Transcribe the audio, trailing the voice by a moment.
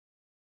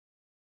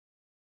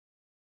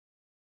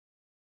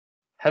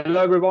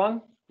Hello,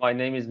 everyone. My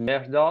name is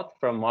Mehrdad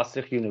from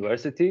Maastricht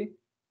University.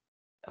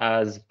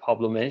 As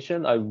Pablo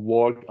mentioned, I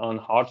work on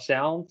heart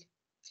sound,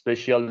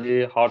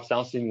 especially heart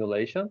sound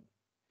simulation.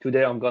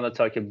 Today, I'm going to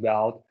talk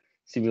about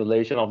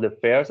simulation of the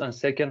first and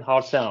second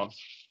heart sounds.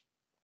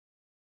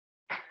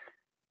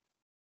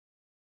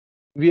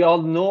 We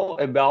all know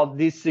about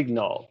this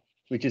signal,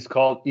 which is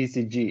called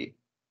ECG,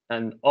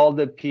 and all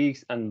the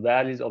peaks and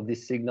valleys of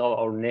this signal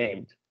are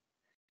named,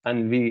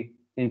 and we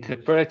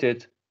interpret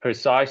it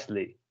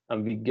precisely,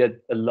 and we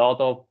get a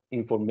lot of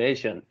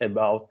information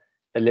about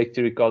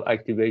electrical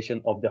activation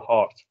of the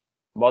heart.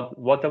 But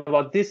what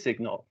about this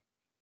signal?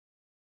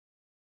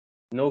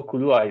 No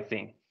clue, I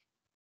think.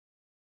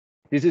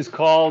 This is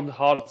called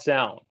heart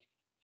sound.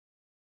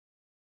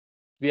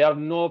 We have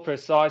no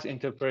precise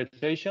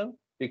interpretation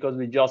because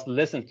we just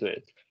listen to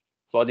it,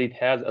 but it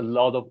has a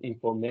lot of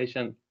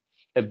information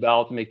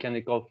about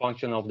mechanical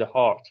function of the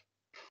heart.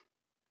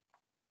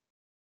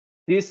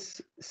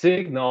 This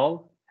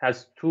signal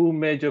has two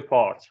major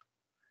parts.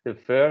 The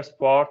first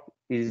part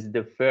is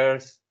the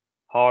first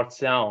heart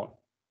sound,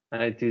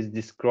 and it is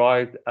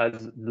described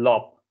as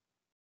lop.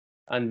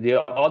 And the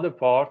other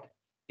part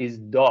is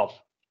dop,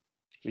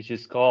 which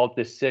is called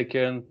the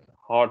second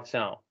heart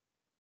sound.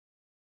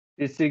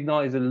 This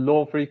signal is a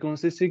low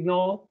frequency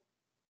signal.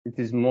 It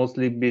is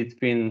mostly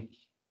between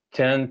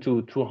 10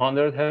 to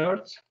 200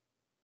 hertz.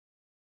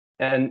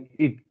 And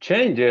it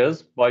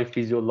changes by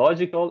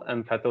physiological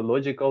and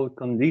pathological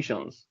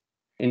conditions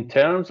in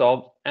terms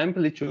of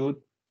amplitude,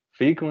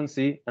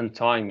 frequency, and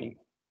timing.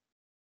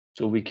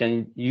 So we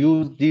can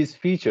use these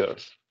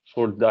features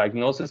for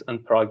diagnosis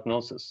and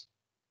prognosis.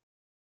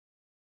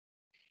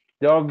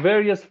 There are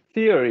various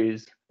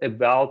theories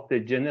about the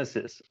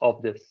genesis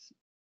of this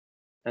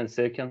and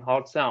second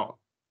heart sound.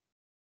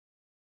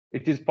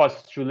 It is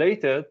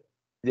postulated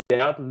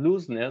that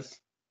looseness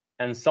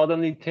and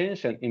sudden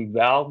tension in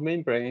valve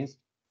membranes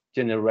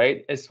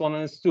generate S1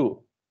 and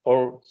S2,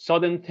 or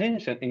sudden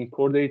tension in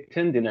chordae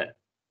tendineae,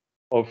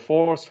 or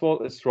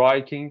forceful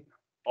striking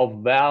of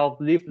valve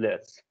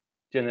leaflets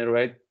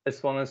generate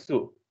S1 and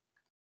S2.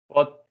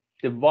 But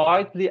the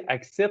widely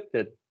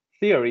accepted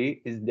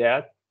theory is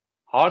that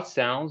heart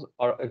sounds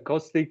are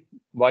acoustic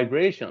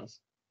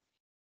vibrations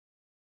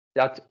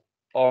that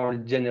are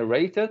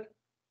generated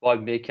by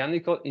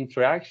mechanical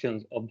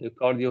interactions of the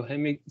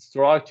cardiohemic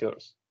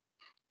structures,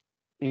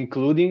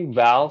 including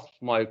valves,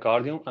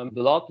 myocardium, and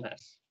blood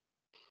mass.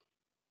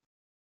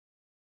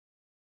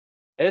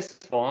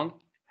 S1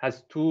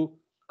 has two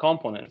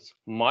components,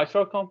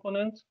 mitral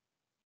component,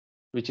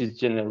 which is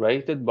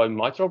generated by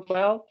mitral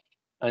valve,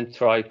 and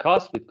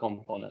tricuspid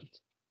component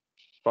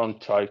from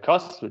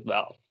tricuspid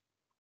valve.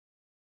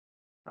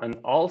 And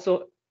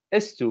also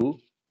S2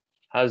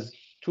 has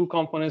two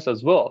components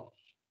as well,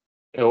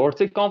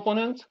 aortic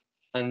component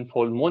and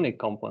pulmonic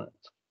component.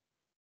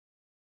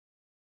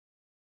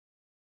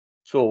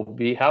 So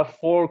we have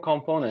four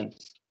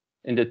components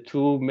in the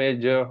two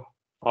major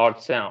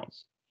heart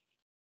sounds.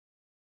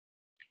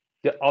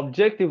 The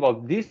objective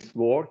of this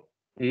work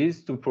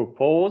is to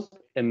propose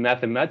a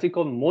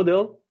mathematical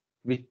model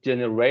which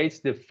generates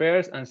the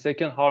first and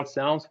second heart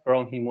sounds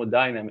from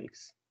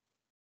hemodynamics.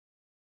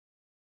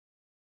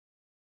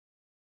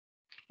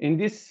 In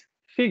this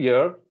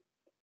figure,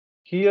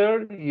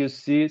 here you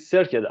see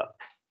Circada.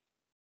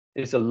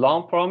 It's a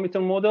long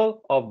parameter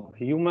model of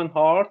human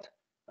heart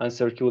and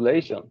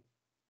circulation.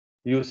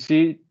 You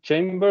see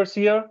chambers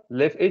here,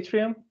 left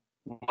atrium,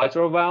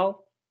 mitral valve,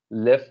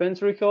 left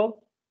ventricle,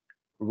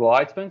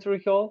 right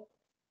ventricle,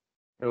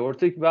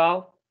 aortic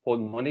valve,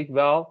 pulmonic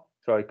valve,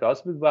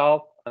 tricuspid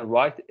valve, and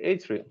right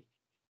atrium.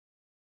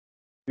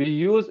 We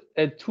use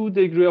a 2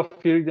 degree of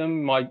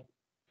freedom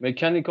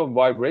mechanical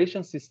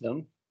vibration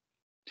system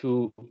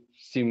to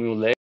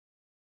simulate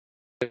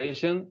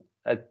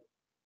at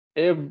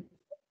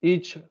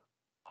each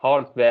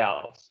heart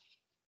valve.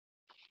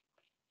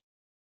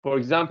 For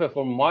example,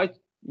 for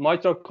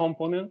mitral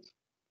component,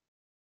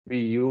 we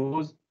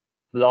use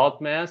blood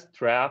mass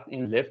trapped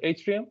in left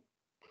atrium,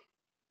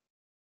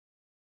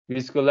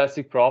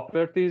 viscoelastic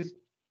properties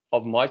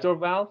of mitral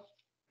valve,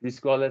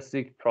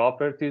 viscoelastic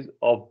properties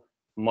of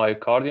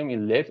myocardium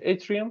in left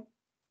atrium,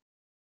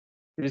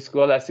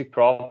 viscoelastic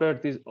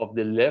properties of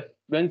the left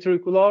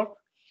ventricular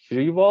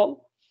free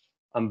wall,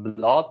 and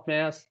blood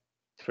mass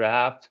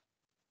trapped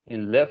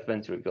in left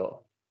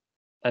ventricle.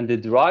 And the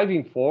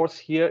driving force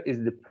here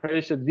is the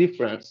pressure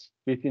difference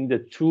between the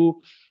two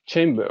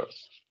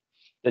chambers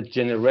that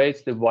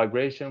generates the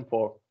vibration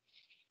for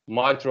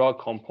mitral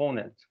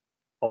component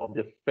of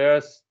the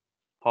first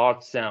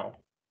heart sound.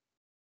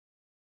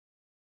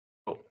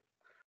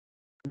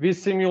 We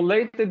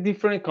simulated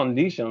different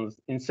conditions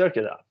in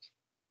Circada.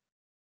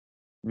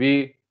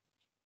 We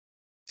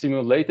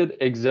simulated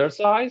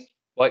exercise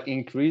by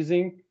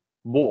increasing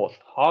both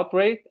heart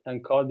rate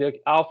and cardiac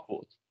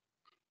output.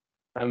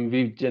 And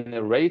we've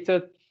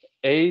generated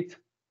 8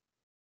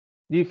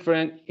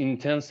 different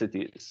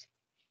intensities.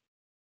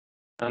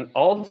 And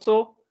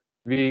also,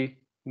 we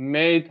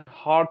made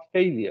heart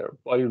failure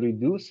by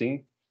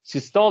reducing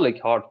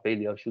systolic heart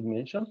failure, I should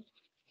mention,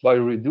 by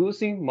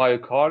reducing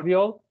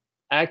myocardial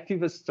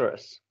active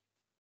stress.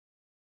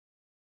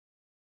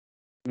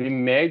 We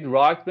made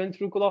right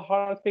ventricular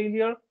heart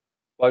failure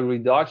by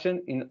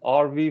reduction in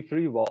RV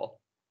free wall,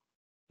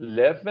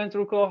 left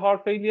ventricular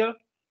heart failure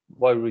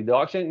by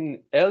reduction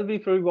in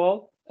LV free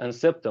wall and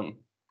septum,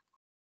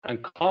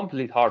 and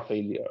complete heart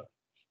failure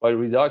by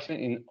reduction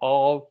in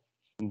all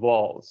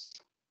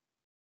walls.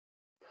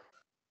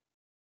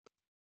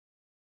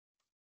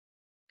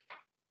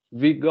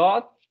 We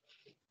got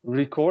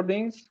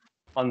recordings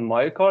on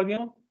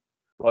myocardium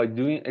by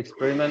doing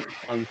experiment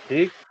on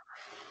pig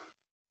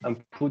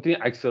and putting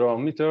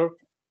accelerometer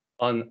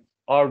on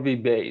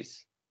RV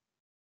base.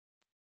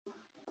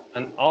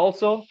 And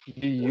also,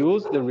 we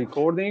use the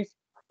recordings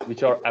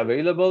which are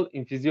available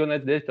in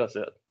PhysioNet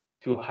dataset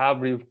to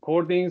have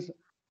recordings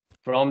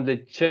from the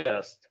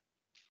chest.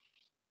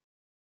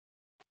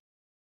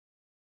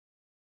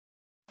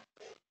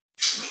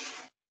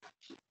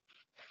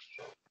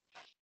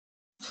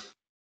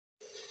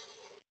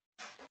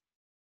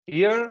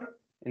 Here,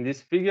 in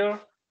this figure,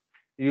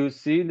 you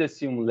see the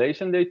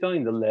simulation data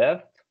in the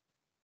left.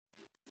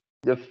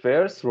 The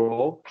first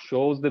row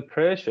shows the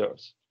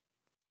pressures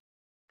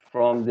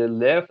from the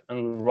left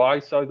and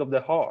right side of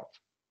the heart.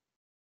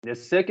 The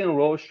second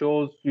row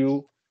shows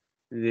you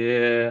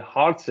the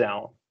heart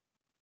sound,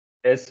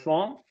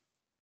 S1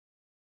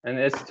 and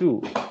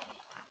S2.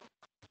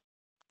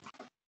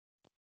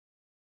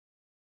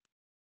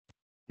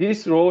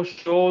 This row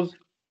shows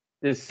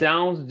the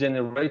sounds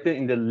generated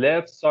in the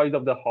left side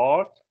of the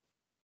heart,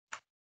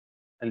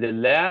 and the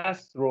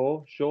last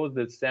row shows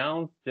the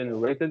sound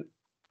generated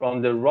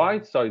from the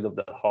right side of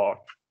the heart.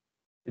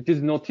 It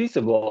is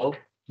noticeable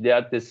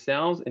that the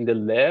sounds in the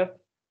left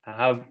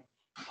have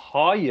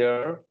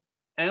higher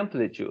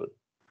amplitude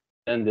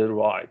than the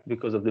right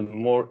because of the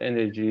more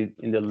energy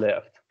in the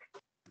left.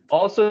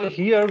 Also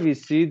here we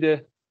see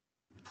the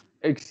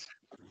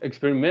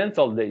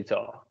experimental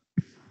data.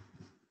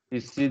 You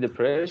see the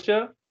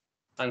pressure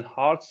and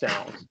heart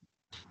sounds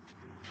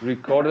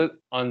recorded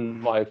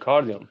on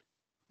myocardium.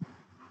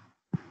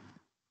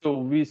 So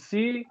we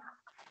see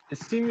a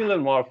similar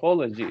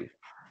morphology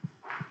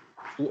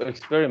to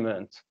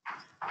experiment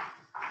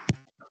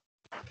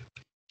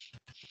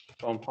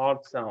from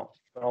heart sound,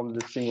 from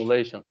the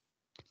simulation.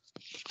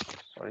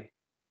 Sorry.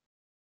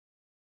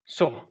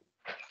 So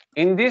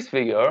in this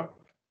figure,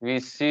 we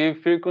see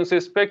frequency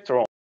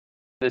spectrum,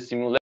 the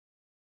simulation.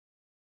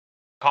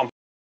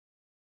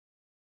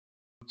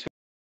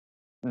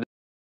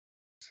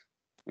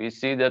 We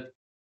see that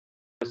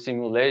the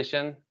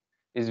simulation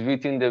is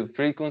within the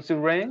frequency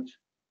range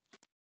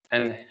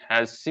and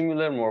has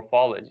similar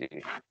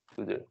morphology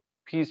to the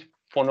PIC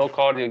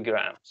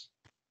phonocardiograms.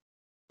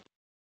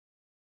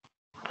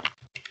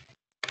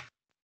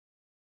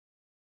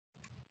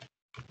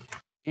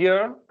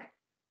 Here,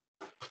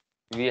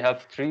 we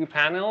have 3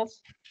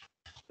 panels.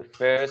 The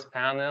first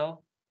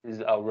panel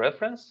is our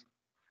reference.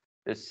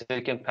 The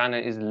second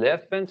panel is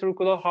left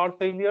ventricular heart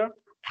failure.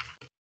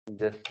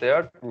 The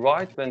third,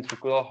 right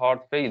ventricular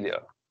heart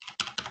failure.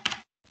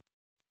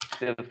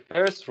 The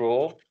first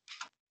row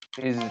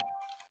is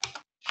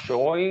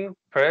showing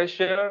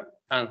pressure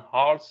and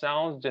heart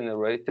sounds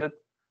generated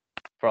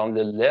from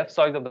the left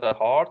side of the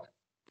heart.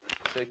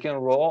 Second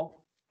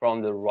row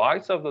from the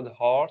right side of the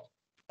heart.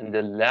 And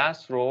the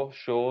last row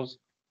shows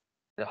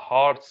the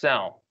heart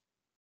sound.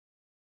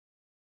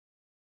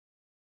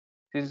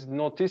 It is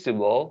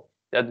noticeable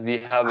that we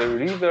have a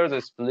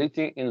reverse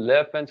splitting in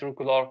left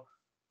ventricular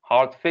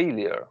heart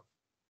failure.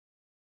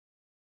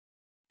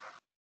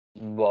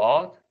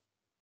 But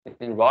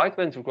in right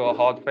ventricular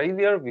heart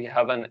failure, we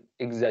have an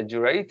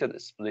exaggerated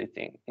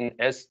splitting in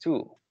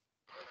S2.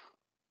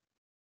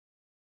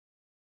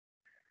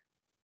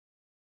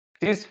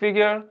 This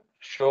figure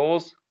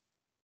shows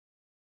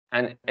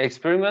an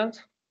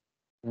experiment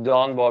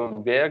done by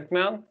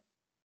Bergman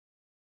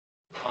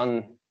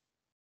on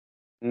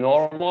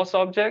normal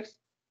subjects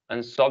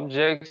and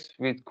subjects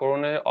with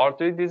coronary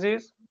artery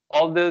disease.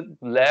 All the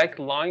black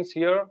lines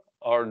here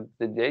are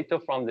the data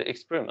from the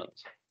experiment.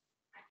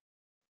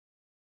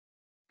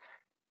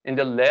 In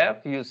the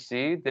left, you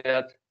see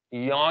that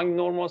young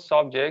normal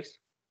subjects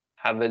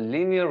have a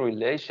linear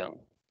relation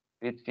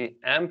between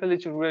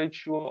amplitude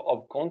ratio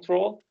of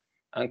control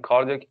and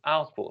cardiac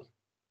output.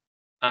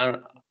 And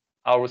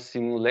our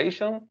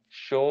simulation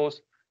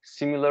shows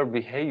similar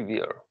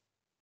behavior.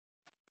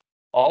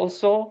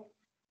 Also,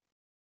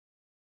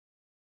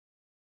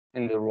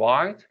 in the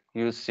right,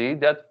 you see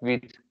that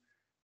with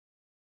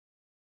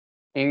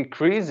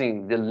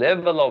increasing the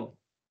level of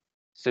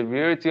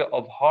severity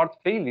of heart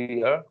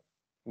failure,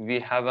 we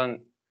have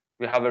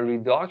a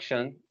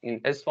reduction in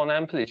S1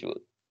 amplitude.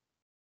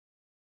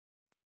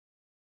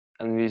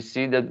 And we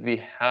see that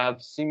we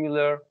have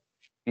similar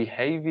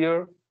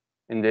behavior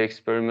in the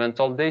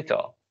experimental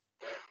data.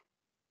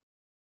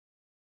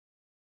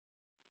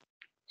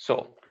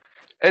 So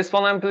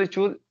S1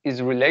 amplitude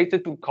is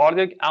related to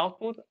cardiac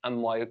output and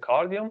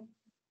myocardium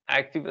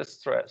active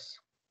stress.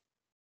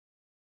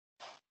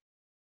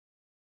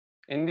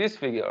 In this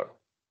figure,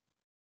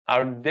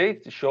 our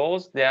data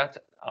shows that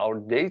our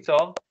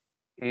data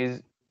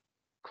is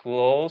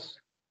close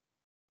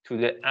to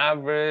the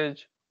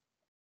average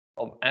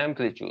of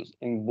amplitudes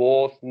in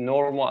both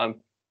normal and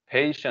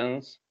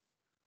patients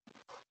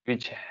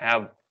which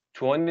have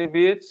 20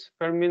 beats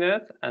per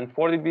minute and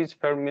 40 beats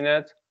per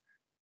minute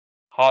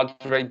heart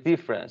rate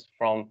difference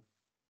from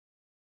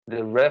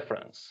the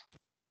reference.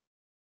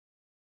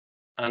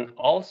 And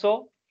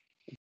also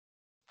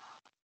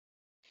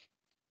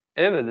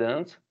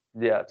evidence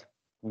that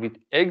with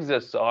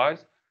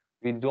exercise,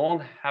 we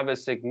don't have a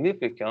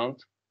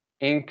significant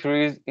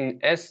increase in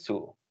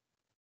S2.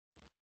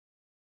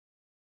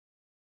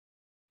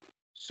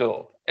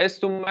 So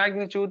S2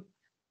 magnitude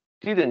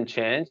didn't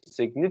change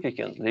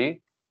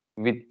significantly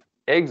with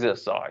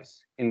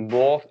exercise in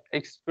both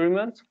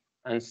experiment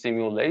and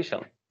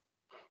simulation.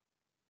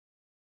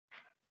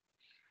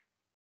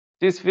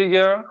 This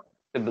figure,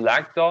 the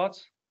black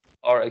dots,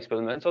 are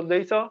experimental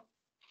data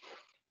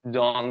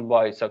done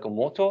by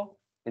Sakamoto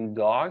in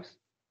dogs.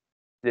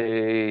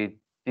 They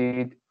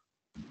did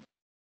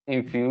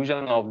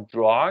infusion of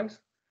drugs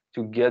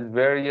to get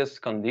various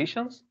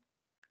conditions,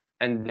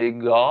 and they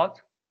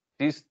got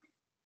this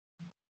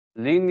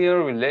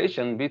linear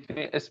relation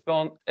between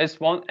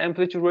S1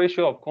 amplitude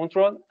ratio of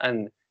control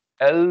and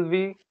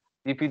LV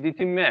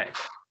DPDT max.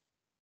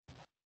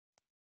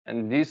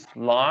 And this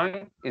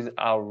line is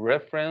our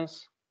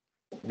reference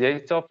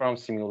data from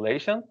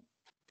simulation.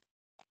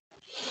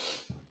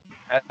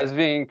 As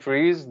we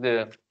increase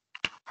the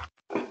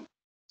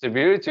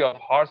severity of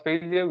heart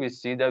failure, we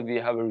see that we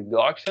have a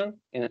reduction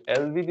in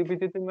LV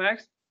DPDT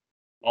max,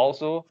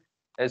 also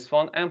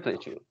S1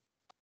 amplitude.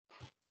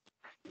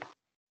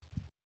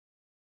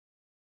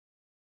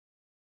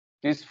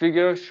 This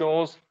figure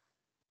shows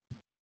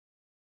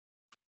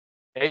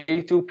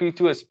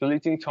A2P2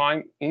 splitting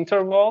time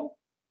interval.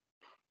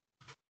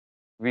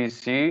 We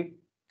see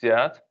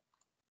that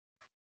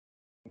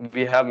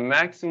we have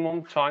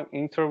maximum time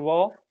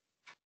interval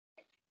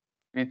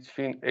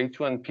between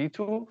A2 and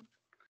P2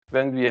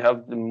 when we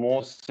have the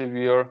most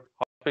severe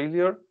heart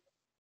failure,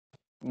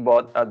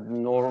 but at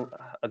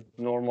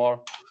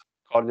normal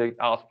cardiac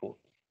output.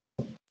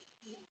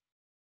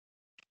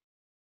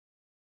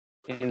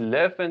 In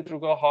left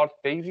ventricular heart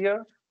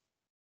failure,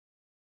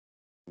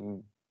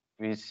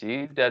 we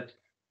see that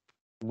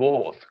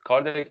both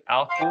cardiac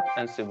output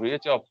and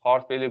severity of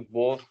heart failure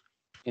both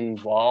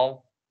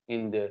involve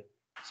in the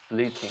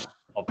splitting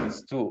of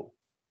these two.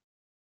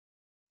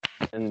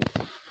 And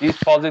this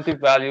positive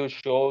value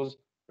shows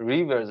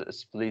reverse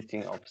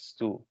splitting of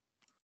S2.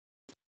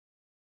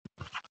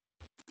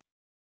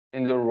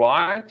 In the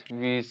right,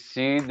 we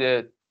see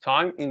the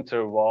time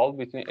interval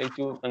between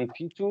A2 and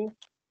P2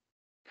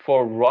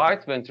 for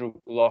right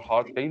ventricular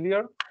heart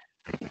failure.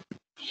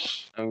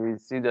 And we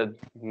see that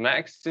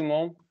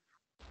maximum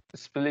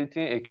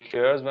splitting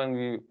occurs when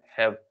we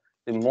have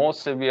the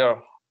most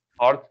severe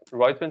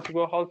right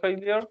ventricular heart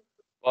failure,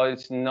 but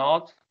it's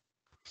not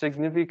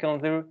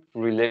significantly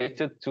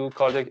related to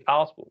cardiac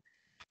output.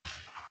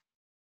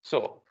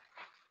 So,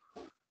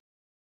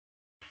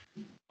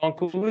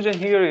 conclusion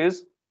here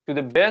is, to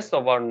the best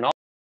of our knowledge,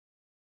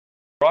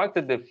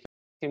 constructed the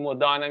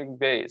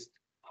hemodynamic-based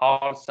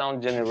heart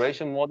sound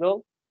generation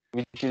model,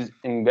 which is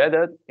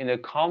embedded in a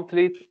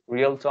complete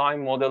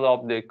real-time model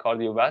of the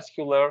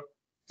cardiovascular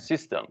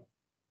system.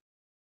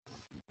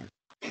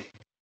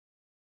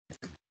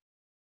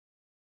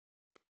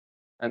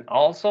 And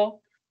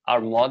also, our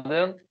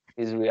model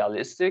is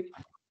realistic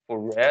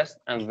for rest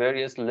and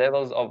various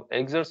levels of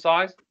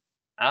exercise,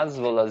 as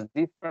well as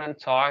different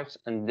types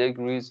and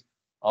degrees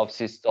of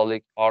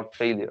systolic heart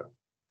failure.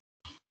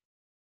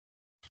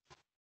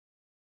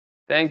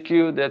 Thank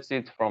you. That's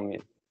it from me.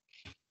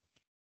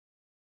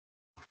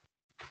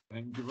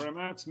 Thank you very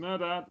much,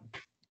 Mehrdad.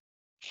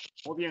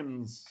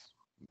 Audience,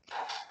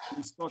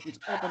 this talk is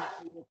open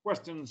for your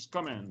questions,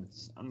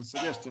 comments, and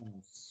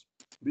suggestions.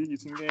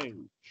 Please engage.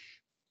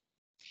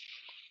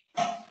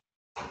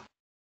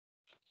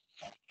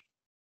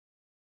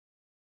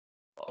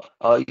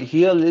 I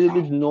hear a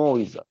little bit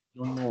noise. I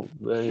don't know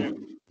where. Yeah,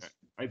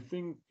 I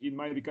think it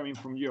might be coming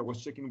from you. I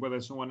was checking whether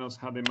someone else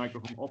had the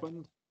microphone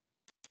open.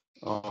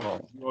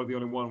 Oh. You are the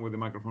only one with the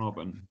microphone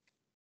open.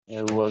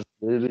 It was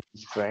a little bit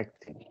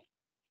distracting.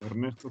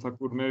 Ernesto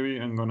Thakur, maybe.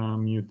 I'm gonna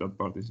mute that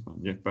participant.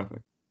 Yeah,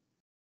 perfect.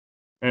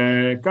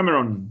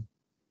 Cameron.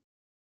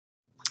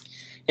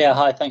 Yeah,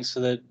 hi. Thanks for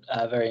the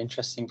very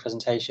interesting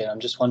presentation. I'm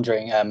just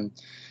wondering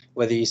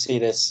whether you see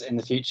this in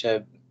the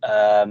future,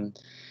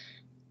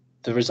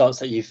 the results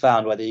that you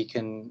found, whether you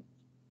can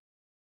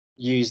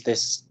use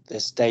this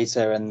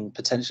data and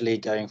potentially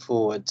going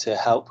forward to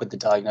help with the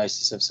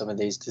diagnosis of some of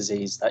these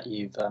diseases that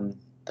you've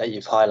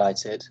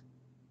highlighted.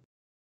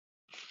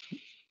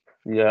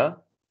 Yeah.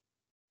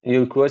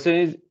 Your question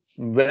is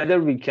whether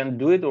we can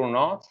do it or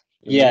not?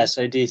 Yeah.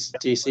 So do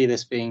you see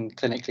this being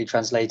clinically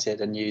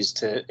translated and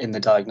used in the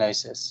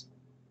diagnosis?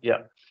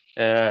 Yeah.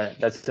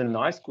 That's a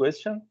nice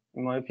question,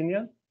 in my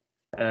opinion.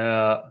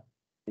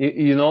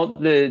 You know,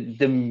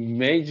 the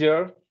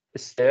major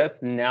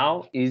step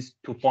now is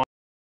to find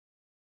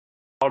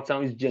heart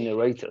sound is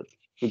generated,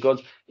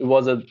 because it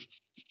was a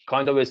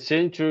kind of a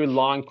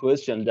century-long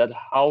question that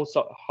how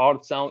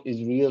heart sound is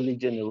really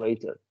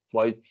generated.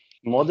 By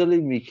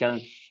modeling, we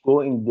can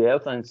go in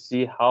depth and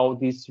see how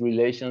these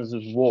relations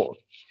work.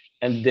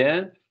 And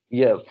then,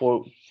 yeah,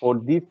 for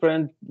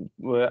different,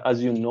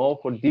 as you know,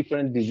 for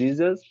different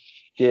diseases,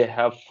 they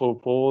have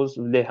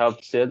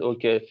said,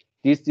 okay,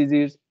 this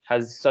disease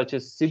has such a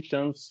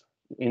symptoms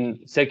in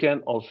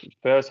second or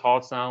first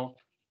heart sound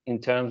in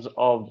terms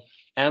of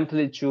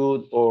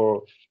amplitude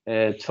or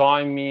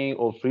timing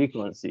or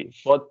frequency,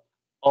 but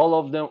all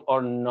of them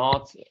are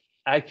not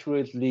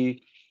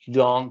accurately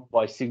done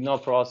by signal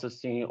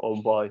processing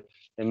or by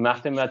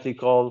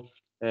mathematical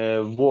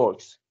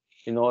works.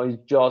 You know,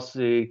 it's just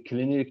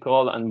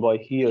clinical and by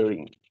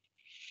hearing.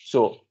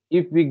 So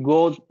if we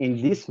go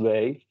in this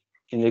way,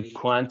 in a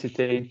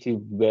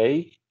quantitative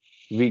way,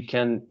 we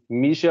can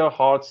measure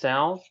heart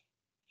sounds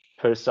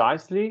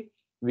precisely.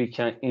 We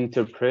can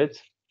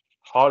interpret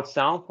heart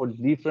sound for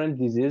different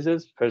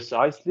diseases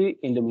precisely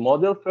in the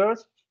model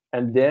first,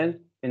 and then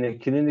in a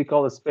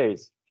clinical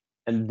space.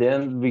 And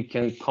then we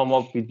can come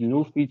up with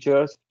new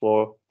features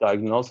for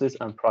diagnosis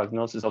and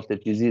prognosis of the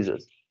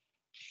diseases.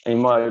 In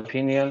my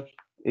opinion,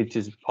 it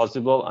is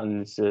possible,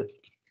 and it's a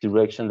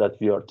direction that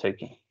we are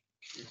taking.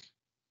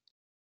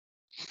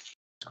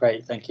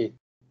 Great, thank you.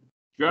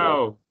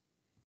 Go.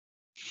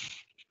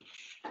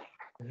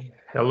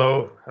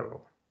 Hello.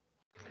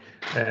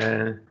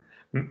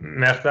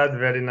 Mehrdad,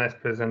 very nice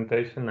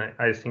presentation.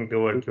 I think the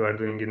work you are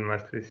doing in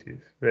Maastricht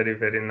is very,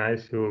 very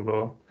nice,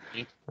 Hugo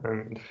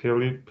and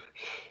Philip.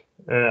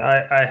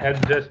 I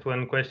had just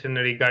one question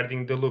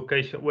regarding the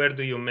location. Where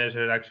do you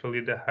measure actually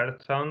the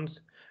heart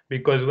sounds?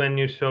 Because when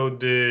you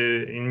showed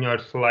in your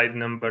slide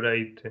number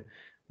 8,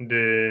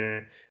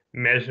 the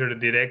measure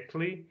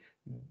directly,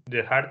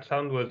 the heart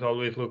sound was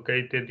always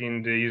located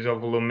in the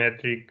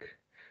isovolumetric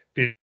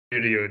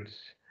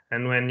periods.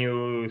 And when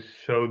you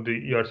showed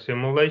your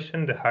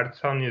simulation, the heart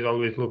sound is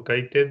always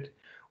located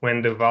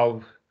when the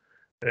valve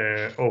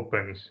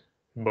opens,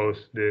 both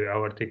the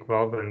aortic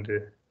valve and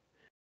the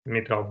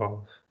mitral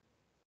valve.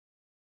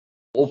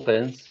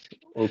 Opens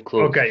or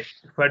closes? Okay,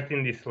 first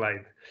in this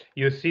slide,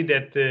 you see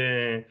that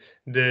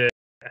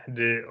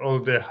all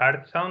the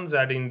heart sounds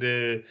are in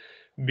the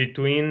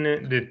between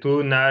the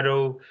two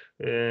narrow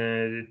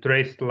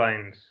traced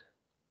lines.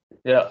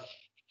 Yeah.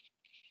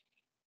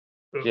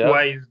 Yeah.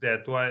 Why is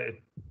that? Why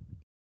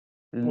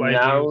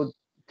Narrow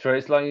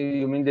trace line,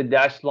 you mean the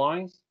dashed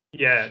lines?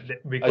 Yeah,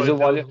 because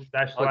those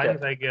dashed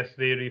lines, I guess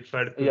they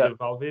refer to Yeah. the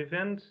valve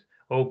events,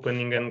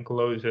 opening and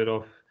closure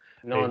of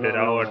either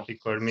No.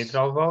 aortic or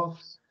mitral valve.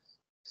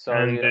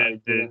 Sorry,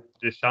 and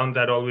the sounds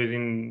are always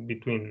in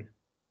between.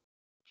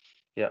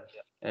 Yeah.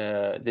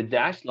 The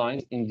dashed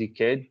lines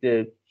indicate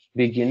the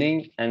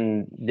beginning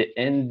and the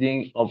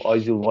ending of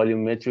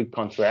isovolumetric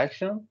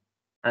contraction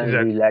and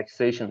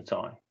relaxation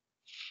time.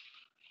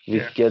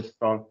 We get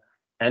from,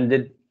 and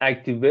the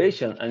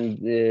activation and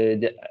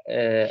the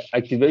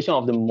activation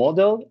of the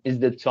model is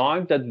the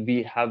time that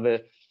we have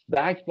a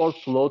backward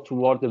flow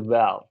toward the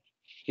valve.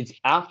 It's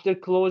after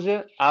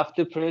closure,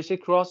 after pressure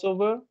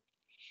crossover,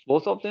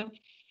 both of them.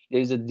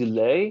 There is a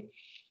delay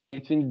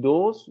between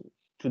those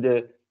to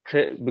the,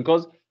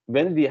 because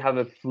when we have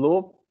a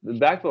flow, the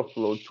backward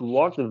flow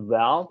toward the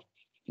valve,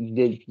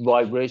 the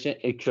vibration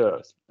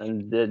occurs,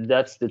 and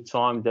that's the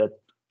time that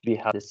we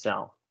have the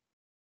sound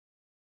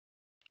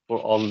for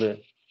all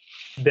the.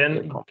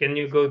 Then can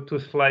you go 2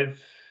 slides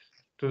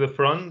to the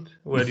front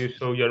where you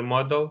show your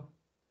model?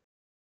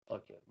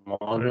 Okay,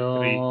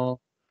 model.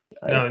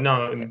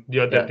 No, the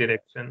other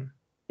direction.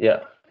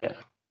 Yeah.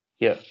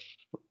 Here,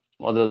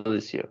 model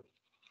is here.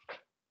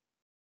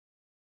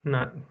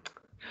 No,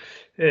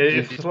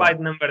 slide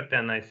number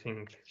 10, I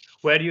think,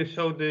 where you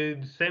show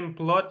the same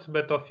plots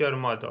but of your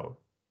model.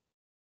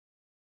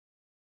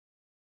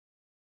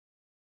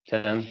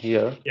 10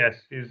 here.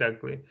 Yes,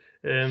 exactly.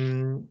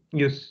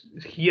 You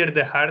hear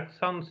the heart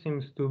sound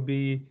seems to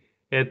be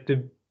at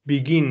the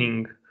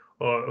beginning,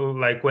 or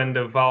like when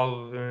the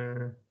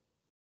valve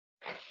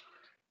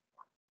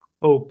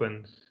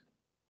opens.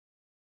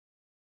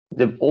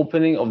 The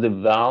opening of the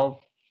valve.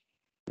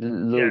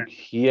 Look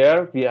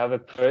here, we have a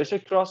pressure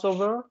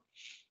crossover.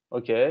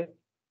 Okay,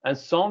 and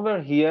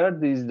somewhere here,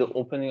 this is the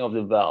opening of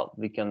the valve.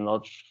 We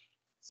cannot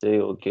say,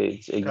 okay,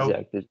 it's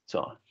exactly the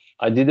time.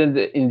 I didn't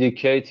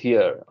indicate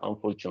here,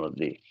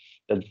 unfortunately,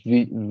 that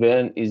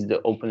when is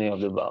the opening of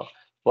the valve.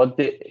 But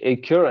the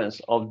occurrence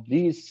of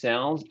these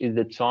sounds is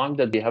the time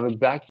that they have a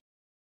back.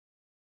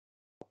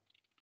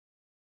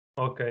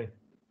 Okay.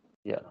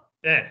 Yeah.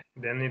 Yeah,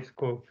 then it's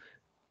cool.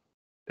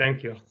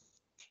 Thank you.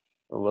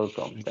 You're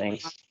welcome.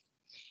 Thanks.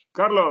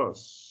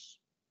 Carlos.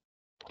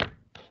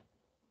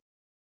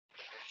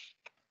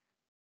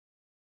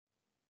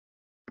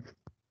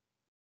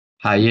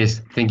 Hi, yes,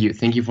 thank you.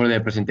 Thank you for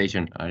the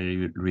presentation.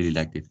 I really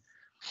liked it.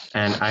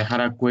 And I had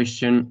a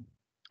question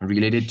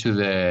related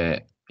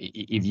to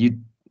if you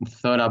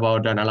thought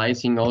about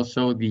analyzing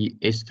also the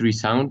S3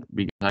 sound,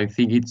 because I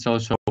think it's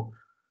also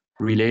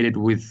related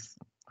with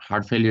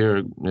heart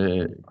failure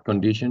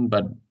condition,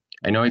 but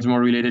I know it's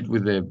more related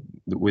with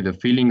the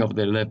feeling of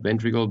the left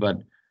ventricle, but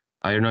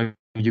I don't know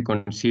if you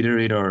consider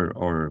it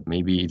or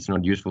maybe it's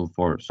not useful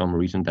for some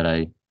reason that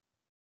I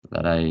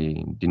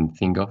didn't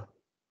think of.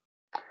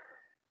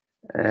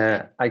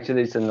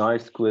 Actually, it's a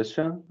nice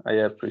question. I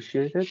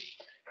appreciate it.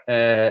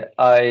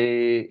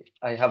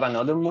 I have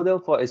another model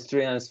for S3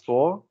 and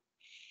S4,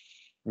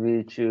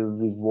 which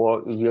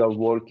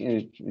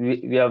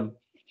we have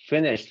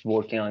finished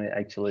working on it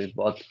actually,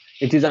 but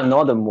it is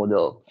another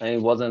model, and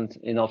it wasn't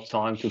enough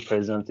time to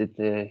present it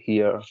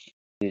here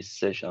in this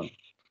session.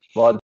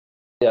 But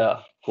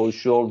yeah, for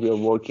sure, we are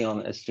working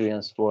on S3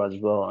 and S4 as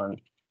well, and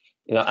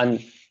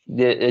and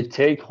the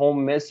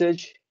take-home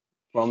message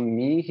from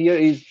me here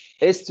is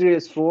S3,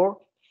 S4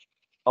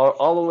 are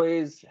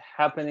always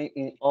happening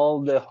in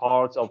all the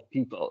hearts of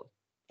people.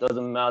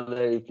 Doesn't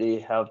matter if they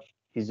have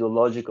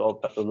physiological or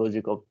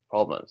pathological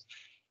problems.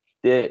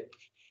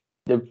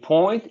 The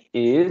point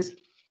is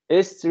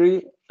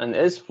S3 and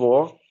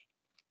S4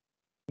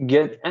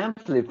 get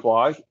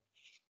amplified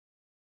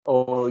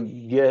or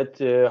get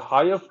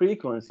higher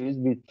frequencies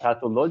with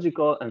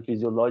pathological and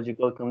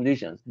physiological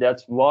conditions.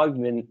 That's why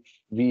when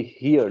we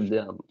hear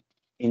them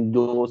in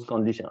those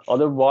conditions.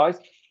 Otherwise,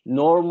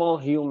 normal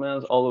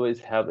humans always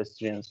have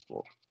S3 and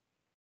S4.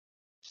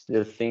 It's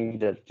the thing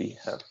that we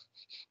have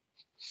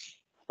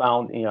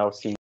found in our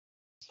scene.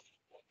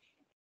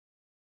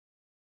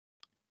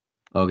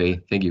 Okay,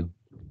 thank you.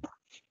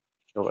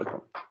 You're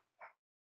welcome.